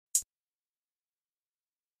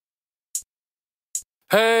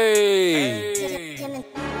Hey!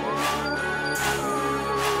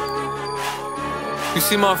 You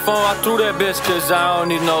see my phone? I threw that bitch cause I don't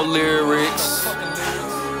need no lyrics.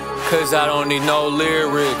 Cause I don't need no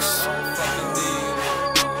lyrics.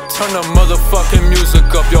 Turn the motherfucking music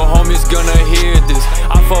up, your homies gonna hear this.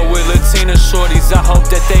 I fuck with Latina shorties, I hope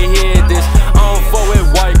that they hear this. I don't fuck with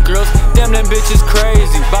white girls, damn them bitches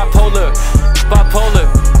crazy. Bipolar,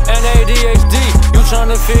 and ADHD. You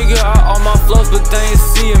tryna figure out all my flows, but they ain't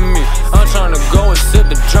seeing me. I'm tryna go and sip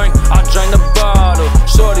the drink, I drank the bottle.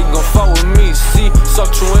 Shorty gon' fuck with me, see, suck,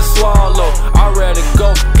 chew and swallow. I rather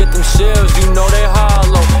go get them shells, you know they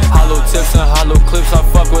hollow. Hollow tips and hollow clips, I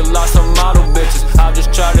fuck with lots of model bitches. I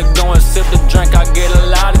just try to go and sip the drink, I get a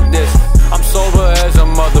lot of this. I'm sober as a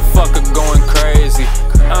motherfucker, going crazy.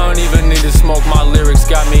 I don't even need to smoke, my lyrics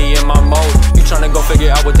got me in my mode. You tryna go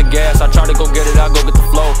figure out with the gas, I try to go get it out, go get the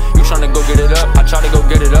flow. You tryna go get it up, I try to go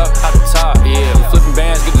get it up, out the top, yeah. Flipping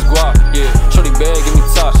bands, get this guap, yeah. Shorty bag, give me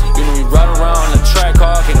top. You know we ride around the track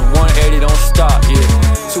hawk and the 180 don't stop, yeah.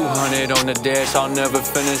 200 on the dash, I'll never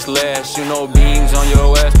finish last. You know beams on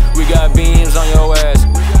your ass, we got beams on your ass.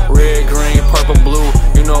 Red, green, purple, blue,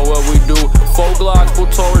 you know what we do. 4 Glocks, 4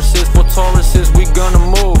 Tauruses, we gonna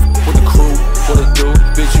move. With the crew, what it do?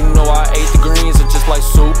 Bitch, you know I ate the greens, it's just like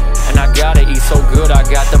soup. And I gotta eat so good, I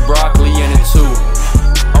got the broccoli in it too.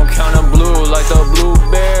 I'm counting blue like the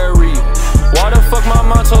blueberry. Why the fuck my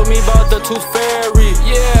mom told me about the tooth fairy?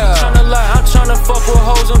 Yeah, tryna lie, I'm tryna fuck with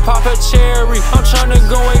hoes and pop a cherry. I'm tryna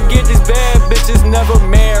go and get these bad bitches, never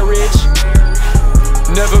marriage.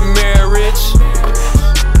 Never marriage.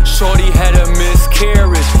 Shorty had a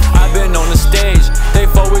miscarriage. I've been on the stage, they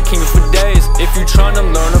fuck with King for days. If you tryna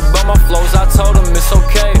learn about my flows, I told them it's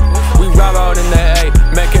okay. We ride out in the A,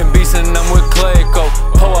 making beats and I'm with Clayco.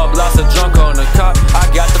 Pull up lots of drunk on the cop, I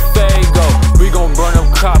got the Fago. We gon' burn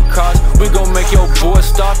them cop cars, we gon' make your boy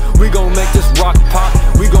stop. We gon' make this rock pop,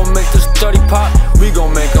 we gon' make this 30 pop. We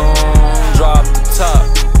gon' make them drop the top.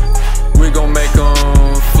 We gon' make them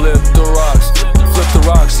flip the rocks. Flip the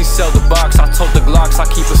rocks, she sell the box. I told the Glocks I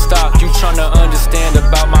keep a stock. You tryna understand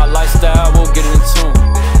about my lifestyle, we'll get in tune.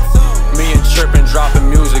 Me and Trippin' dropping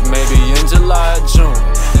music maybe in July or June.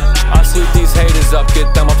 I sweep these haters up,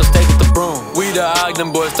 get them off the stage with the broom. We the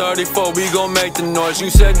Ogden boys, 34, we gon' make the noise.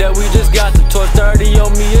 You said that we just got the torch, 30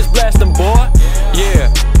 on me, it's blasting, boy.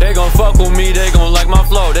 Yeah, they gon' fuck with me, they gon' like my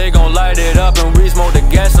flow. They gon' light it up and we smoke the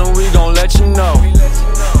gas and we gon' let you know.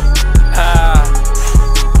 Ha,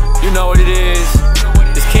 you know what it is.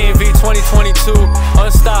 It's King V 2022,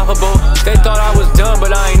 unstoppable. They thought I was done,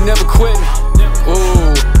 but I ain't never quitting.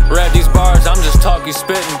 Ooh, rap these bars, I'm just talking,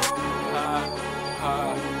 spitting.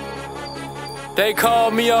 They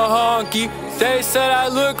called me a honky. They said I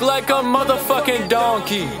look like a motherfucking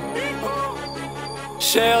donkey.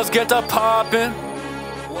 Shells get the poppin'.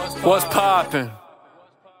 What's poppin'?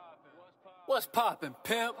 What's poppin',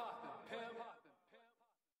 pimp?